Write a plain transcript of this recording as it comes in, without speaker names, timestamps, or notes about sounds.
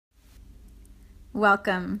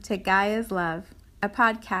Welcome to Gaia's Love, a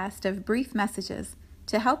podcast of brief messages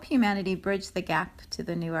to help humanity bridge the gap to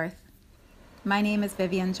the new earth. My name is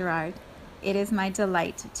Vivian Gerard. It is my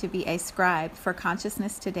delight to be a scribe for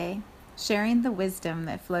consciousness today, sharing the wisdom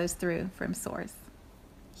that flows through from Source.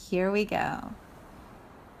 Here we go.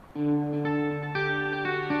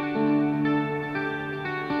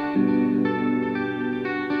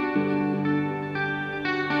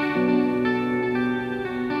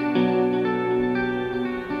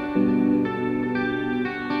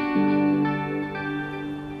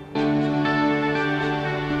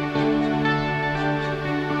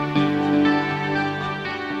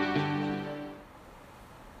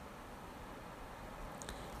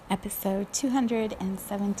 Episode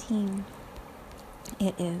 217.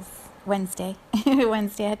 It is Wednesday.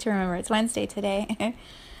 Wednesday, I had to remember it's Wednesday today.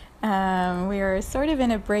 We are sort of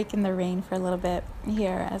in a break in the rain for a little bit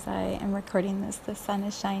here as I am recording this. The sun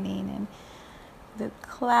is shining and the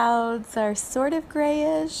clouds are sort of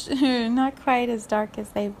grayish, not quite as dark as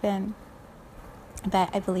they've been.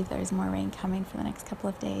 But I believe there's more rain coming for the next couple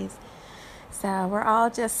of days. So we're all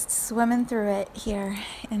just swimming through it here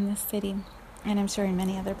in this city, and I'm sure in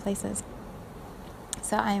many other places.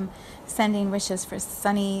 So I'm sending wishes for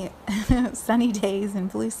sunny days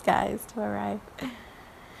and blue skies to arrive.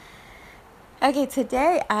 Okay,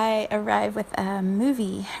 today I arrive with a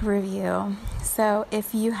movie review. So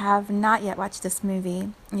if you have not yet watched this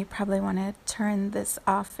movie, you probably want to turn this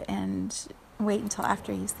off and wait until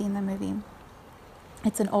after you've seen the movie.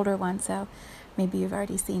 It's an older one, so maybe you've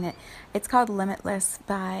already seen it. It's called Limitless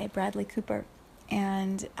by Bradley Cooper,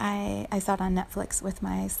 and I saw it on Netflix with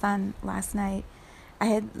my son last night. I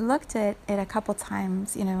had looked at it a couple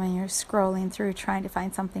times, when you're scrolling through trying to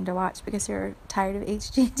find something to watch because you're tired of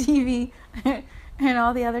HGTV and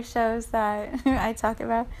all the other shows that I talk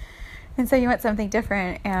about. And so you want something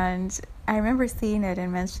different. And I remember seeing it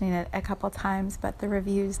and mentioning it a couple times, but the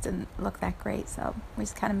reviews didn't look that great. So we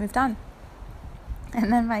just kind of moved on.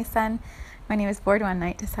 And then my son, when he was bored one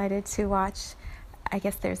night, decided to watch, I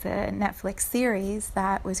guess there's a Netflix series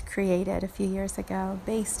that was created a few years ago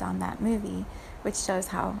based on that movie, which shows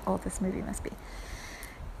how old this movie must be.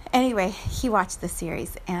 Anyway, he watched the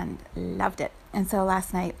series and loved it. And so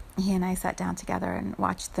last night, he and I sat down together and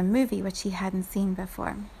watched the movie, which he hadn't seen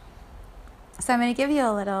before. So I'm going to give you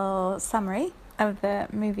a little summary of the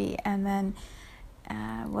movie, and then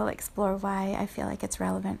we'll explore why I feel like it's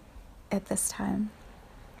relevant at this time.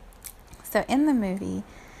 So in the movie,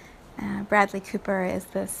 Bradley Cooper is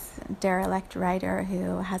this derelict writer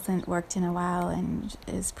who hasn't worked in a while and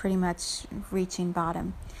is pretty much reaching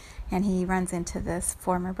bottom. And he runs into this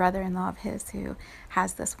former brother-in-law of his who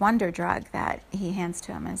has this wonder drug that he hands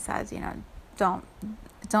to him and says,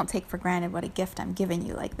 don't take for granted what a gift I'm giving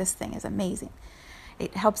you. Like, this thing is amazing.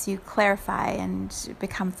 It helps you clarify and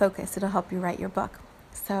become focused. It'll help you write your book.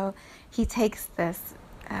 So he takes this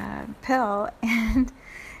pill, and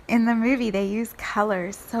in the movie, they use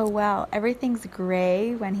colors so well. Everything's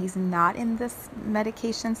gray when he's not in this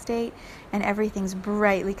medication state, and everything's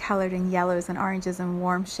brightly colored in yellows and oranges and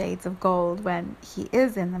warm shades of gold when he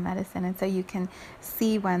is in the medicine. And so you can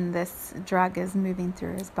see when this drug is moving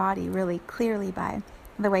through his body really clearly by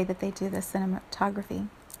the way that they do the cinematography.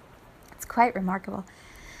 It's quite remarkable.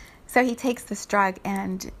 So he takes this drug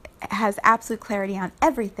and has absolute clarity on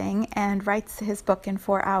everything and writes his book in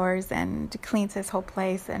 4 hours and cleans his whole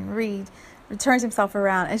place and turns himself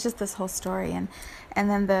around. It's just this whole story. And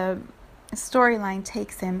then the storyline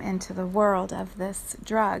takes him into the world of this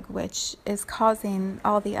drug, which is causing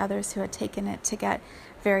all the others who had taken it to get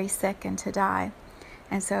very sick and to die.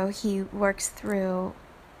 And so he works through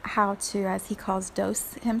how to, as he calls,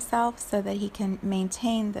 dose himself so that he can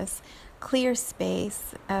maintain this clear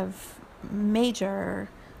space of major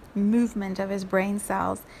movement of his brain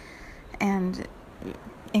cells and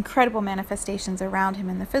incredible manifestations around him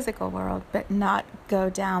in the physical world, but not go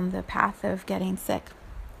down the path of getting sick.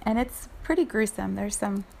 And it's pretty gruesome. There's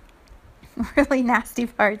some really nasty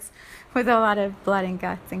parts with a lot of blood and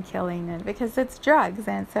guts and killing, and because it's drugs,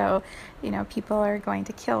 and so people are going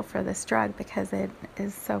to kill for this drug because it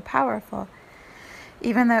is so powerful,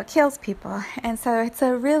 even though it kills people. And so it's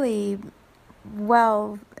a really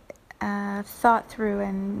well thought through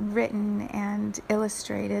and written and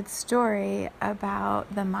illustrated story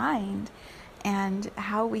about the mind and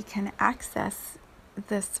how we can access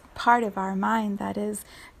this part of our mind that is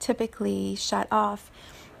typically shut off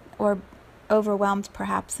or overwhelmed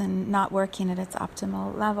perhaps and not working at its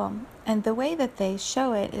optimal level. And the way that they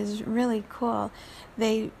show it is really cool.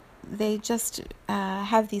 They they just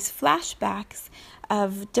have these flashbacks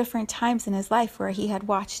of different times in his life where he had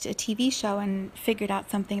watched a TV show and figured out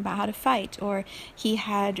something about how to fight, or he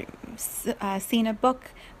had seen a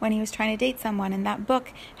book when he was trying to date someone, and that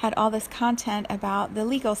book had all this content about the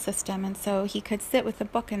legal system, and so he could sit with the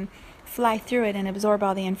book and fly through it and absorb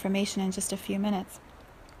all the information in just a few minutes.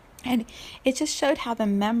 And it just showed how the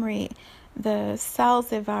memory, the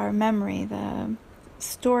cells of our memory, the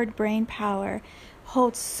stored brain power,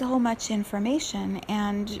 holds so much information,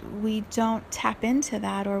 and we don't tap into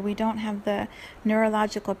that, or we don't have the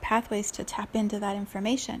neurological pathways to tap into that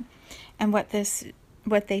information. And what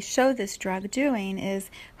they show this drug doing is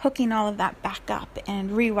hooking all of that back up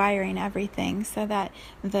and rewiring everything so that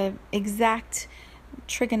the exact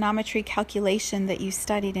trigonometry calculation that you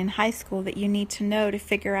studied in high school that you need to know to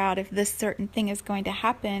figure out if this certain thing is going to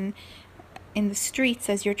happen in the streets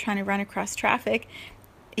as you're trying to run across traffic,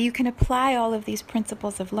 you can apply all of these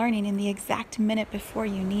principles of learning in the exact minute before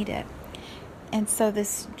you need it. And so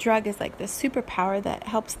this drug is like this superpower that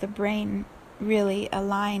helps the brain really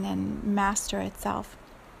align and master itself.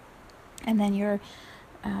 And then your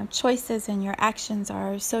choices and your actions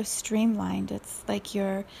are so streamlined. It's like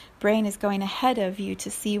your brain is going ahead of you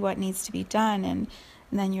to see what needs to be done, and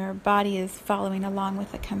then your body is following along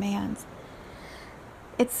with the commands.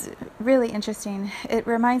 It's really interesting. It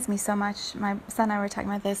reminds me so much, my son and I were talking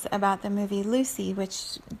about this, about the movie Lucy,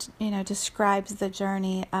 which, describes the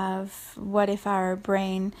journey of what if our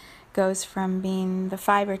brain goes from being the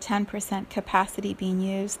 5 or 10% capacity being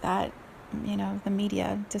used that the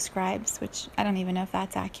media describes, which I don't even know if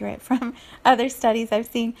that's accurate from other studies I've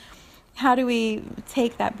seen. How do we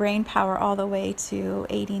take that brain power all the way to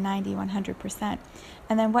 80, 90, 100%?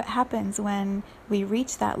 And then what happens when we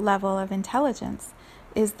reach that level of intelligence?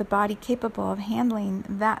 Is the body capable of handling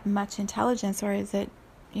that much intelligence, or is it,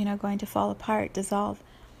 going to fall apart, dissolve?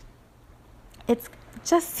 It's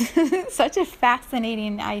just such a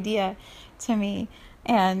fascinating idea to me.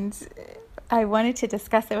 And I wanted to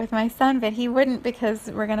discuss it with my son, but he wouldn't, because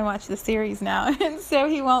we're going to watch the series now. And so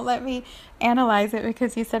he won't let me analyze it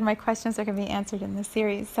because he said my questions are going to be answered in the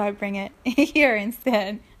series. So I bring it here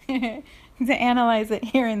instead to analyze it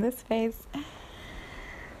here in this space.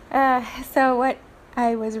 So what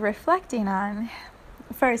I was reflecting on,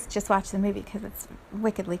 first, just watch the movie because it's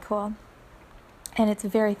wickedly cool. And it's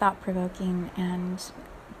very thought-provoking and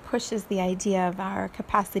pushes the idea of our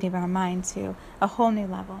capacity of our mind to a whole new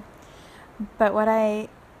level. But what I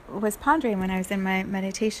was pondering when I was in my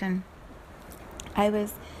meditation, I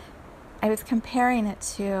was comparing it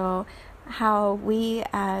to how we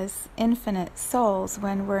as infinite souls,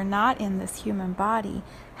 when we're not in this human body,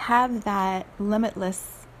 have that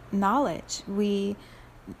limitless knowledge. We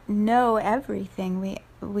know everything.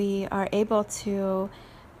 We are able to,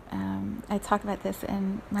 I talk about this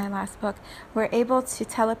in my last book, we're able to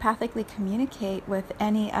telepathically communicate with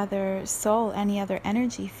any other soul, any other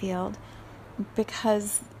energy field,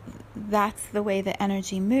 because that's the way the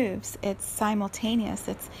energy moves. It's simultaneous.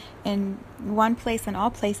 It's in one place and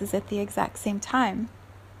all places at the exact same time.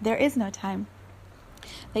 There is no time.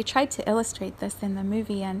 They tried to illustrate this in the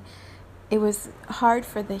movie, and it was hard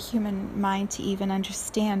for the human mind to even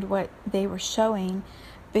understand what they were showing,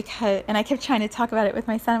 and I kept trying to talk about it with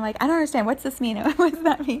my son. I'm like, I don't understand. What's this mean? What does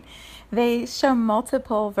that mean? They show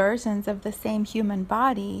multiple versions of the same human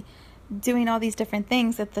body doing all these different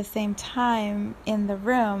things at the same time in the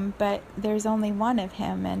room, but there's only one of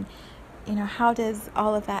him. And, how does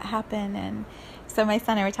all of that happen? And so my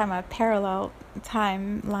son and I were talking about parallel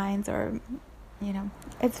timelines, or,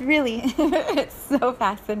 it's really, it's so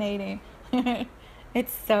fascinating.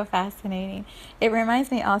 It's so fascinating. It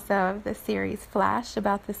reminds me also of the series Flash,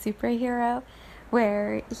 about the superhero,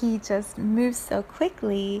 where he just moves so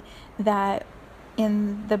quickly that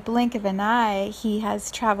in the blink of an eye, he has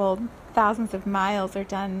traveled thousands of miles or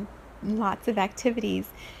done lots of activities.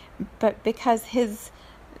 But because his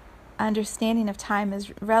understanding of time is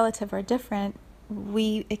relative or different,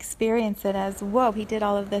 we experience it as, whoa, he did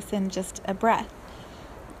all of this in just a breath.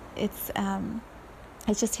 It's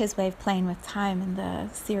just his way of playing with time in the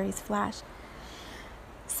series Flash.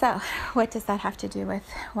 So, what does that have to do with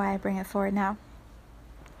why I bring it forward now?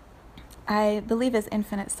 I believe as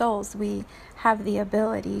infinite souls, we have the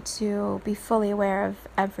ability to be fully aware of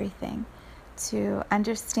everything, to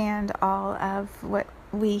understand all of what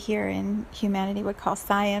we here in humanity would call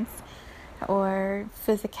science or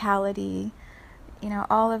physicality,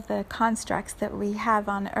 all of the constructs that we have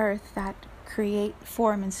on Earth that create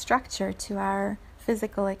form and structure to our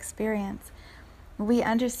physical experience. We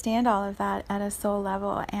understand all of that at a soul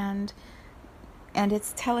level, and and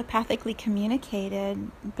it's telepathically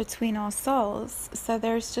communicated between all souls. So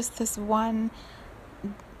there's just this one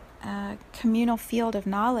communal field of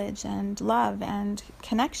knowledge and love and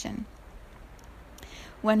connection.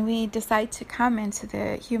 When we decide to come into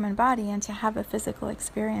the human body and to have a physical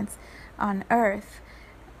experience on Earth,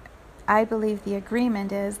 I believe the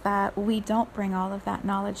agreement is that we don't bring all of that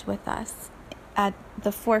knowledge with us at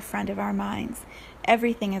the forefront of our minds.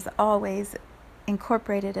 Everything is always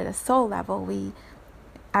incorporated at a soul level.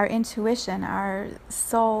 Our intuition, our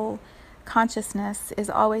soul consciousness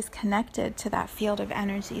is always connected to that field of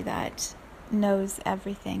energy that knows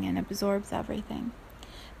everything and absorbs everything.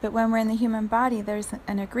 But when we're in the human body, there's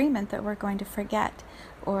an agreement that we're going to forget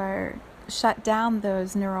or shut down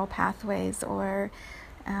those neural pathways, or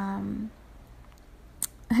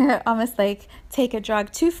almost like take a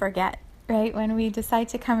drug to forget, right? When we decide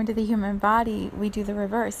to come into the human body, we do the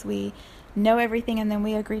reverse. We know everything and then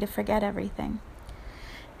we agree to forget everything.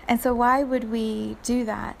 And so why would we do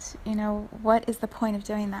that? What is the point of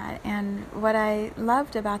doing that? And what I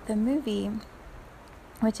loved about the movie,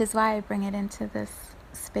 which is why I bring it into this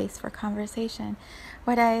space for conversation,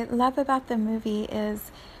 what I love about the movie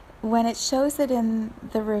is when it shows it in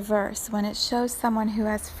the reverse, when it shows someone who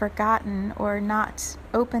has forgotten or not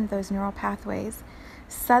opened those neural pathways,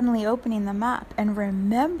 suddenly opening them up and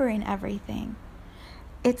remembering everything.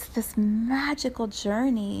 It's this magical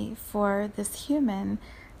journey for this human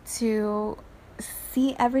to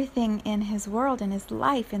see everything in his world, in his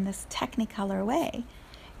life, in this technicolor way.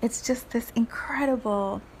 It's just this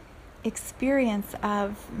incredible experience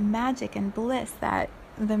of magic and bliss that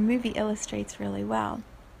the movie illustrates really well.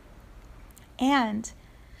 And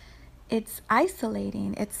it's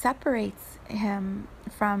isolating. It separates him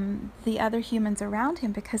from the other humans around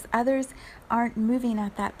him because others aren't moving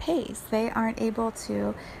at that pace. They aren't able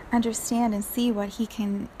to understand and see what he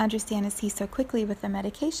can understand and see so quickly with the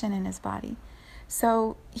medication in his body.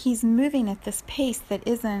 So he's moving at this pace that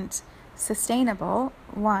isn't sustainable,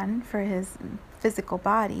 one, for his physical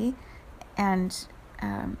body, and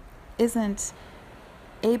isn't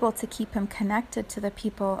able to keep him connected to the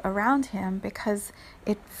people around him because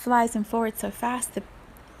it flies him forward so fast that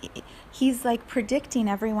he's like predicting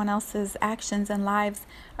everyone else's actions and lives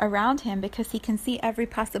around him because he can see every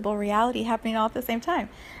possible reality happening all at the same time.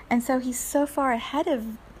 And so he's so far ahead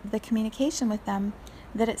of the communication with them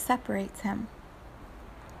that it separates him.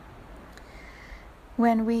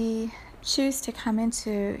 When we choose to come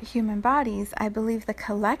into human bodies, I believe the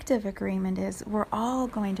collective agreement is we're all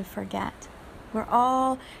going to forget. We're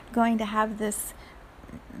all going to have this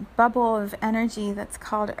bubble of energy that's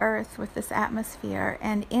called Earth with this atmosphere,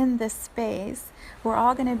 and in this space, we're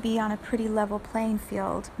all going to be on a pretty level playing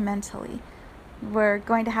field mentally. We're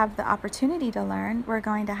going to have the opportunity to learn. We're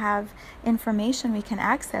going to have information we can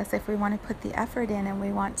access if we want to put the effort in and we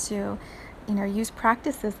want to use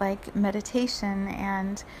practices like meditation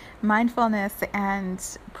and mindfulness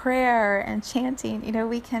and prayer and chanting.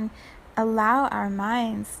 We can allow our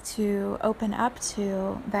minds to open up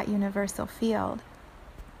to that universal field.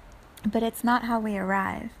 But it's not how we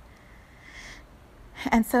arrive.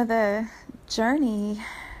 And so the journey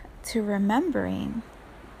to remembering,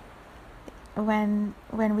 when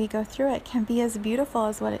we go through it, can be as beautiful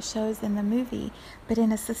as what it shows in the movie, but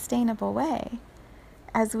in a sustainable way.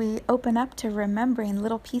 As we open up to remembering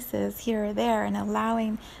little pieces here or there and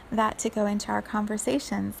allowing that to go into our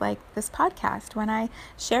conversations, like this podcast, when I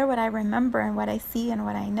share what I remember and what I see and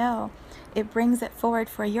what I know, it brings it forward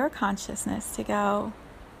for your consciousness to go,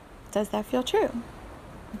 does that feel true?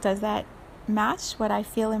 Does that match what I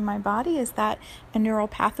feel in my body? Is that a neural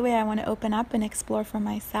pathway I want to open up and explore for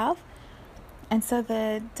myself? And so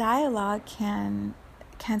the dialogue can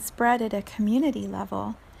spread at a community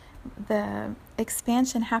level. The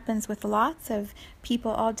expansion happens with lots of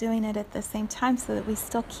people all doing it at the same time, so that we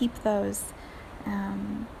still keep those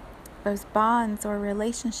bonds or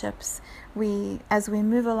relationships. As we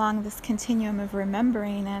move along this continuum of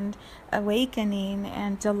remembering and awakening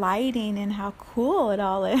and delighting in how cool it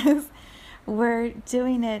all is, we're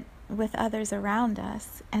doing it with others around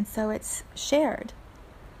us, and so it's shared.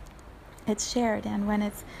 And when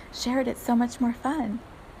it's shared, it's so much more fun.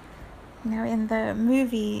 In the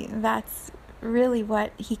movie, that's really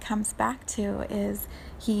what he comes back to, is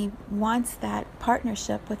he wants that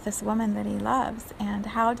partnership with this woman that he loves. And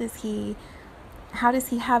how does he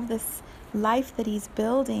have this life that he's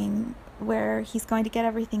building where he's going to get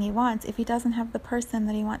everything he wants if he doesn't have the person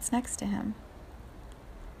that he wants next to him?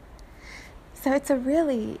 So it's a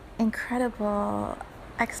really incredible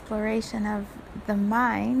exploration of the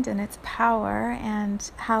mind and its power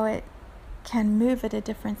and how it can move at a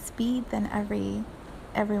different speed than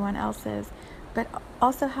everyone else's, but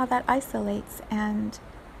also how that isolates and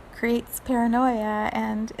creates paranoia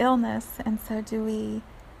and illness. And so how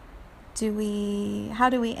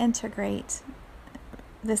do we integrate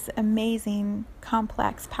this amazing,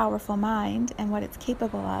 complex, powerful mind and what it's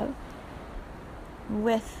capable of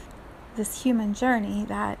with this human journey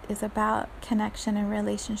that is about connection and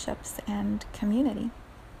relationships and community?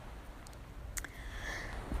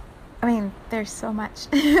 I mean, there's so much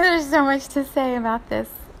there's so much to say about this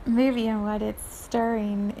movie and what it's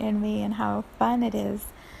stirring in me and how fun it is.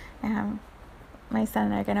 My son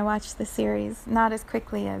and I are going to watch the series not as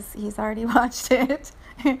quickly as he's already watched it.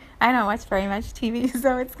 I don't watch very much TV,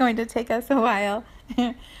 so it's going to take us a while.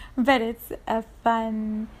 But it's a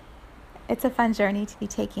fun journey to be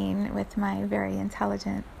taking with my very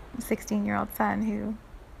intelligent 16-year-old son who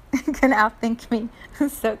can outthink me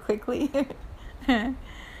so quickly.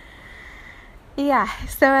 Yeah,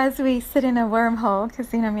 so as we sit in a wormhole,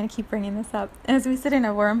 because I'm going to keep bringing this up, as we sit in a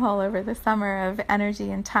wormhole over the summer of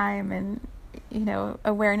energy and time and,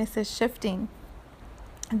 awareness is shifting,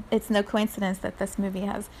 it's no coincidence that this movie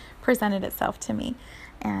has presented itself to me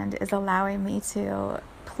and is allowing me to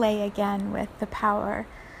play again with the power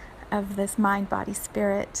of this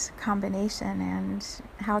mind-body-spirit combination and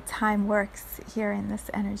how time works here in this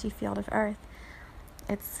energy field of Earth.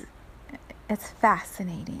 It's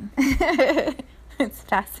fascinating. It's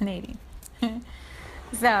fascinating.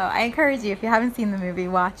 So I encourage you, if you haven't seen the movie,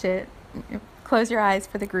 watch it. Close your eyes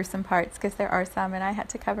for the gruesome parts, because there are some, and I had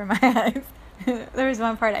to cover my eyes. There was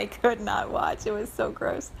one part I could not watch. It was so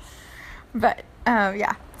gross. But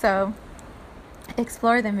yeah, so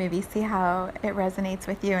explore the movie, see how it resonates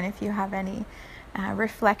with you, and if you have any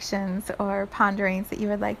reflections or ponderings that you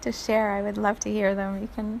would like to share, I would love to hear them. You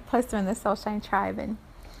can post them in the Soulshine Tribe, and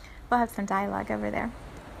we'll have some dialogue over there.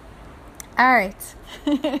 All right.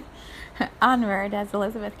 Onward, as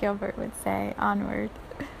Elizabeth Gilbert would say, onward.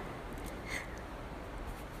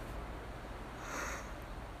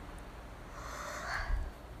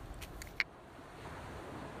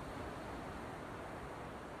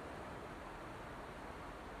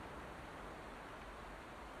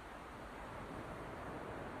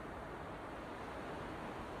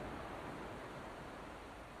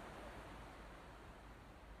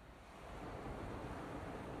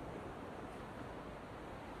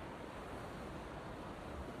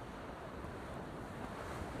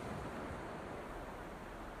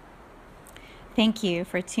 Thank you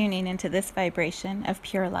for tuning into this vibration of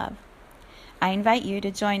pure love. I invite you to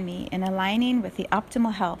join me in aligning with the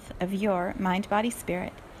optimal health of your mind, body,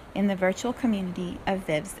 spirit in the virtual community of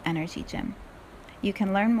Viv's Energy Gym. You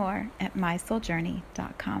can learn more at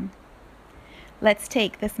mysouljourney.com. Let's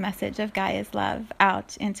take this message of Gaia's love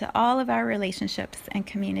out into all of our relationships and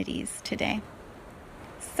communities today.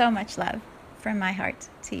 So much love from my heart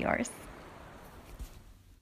to yours.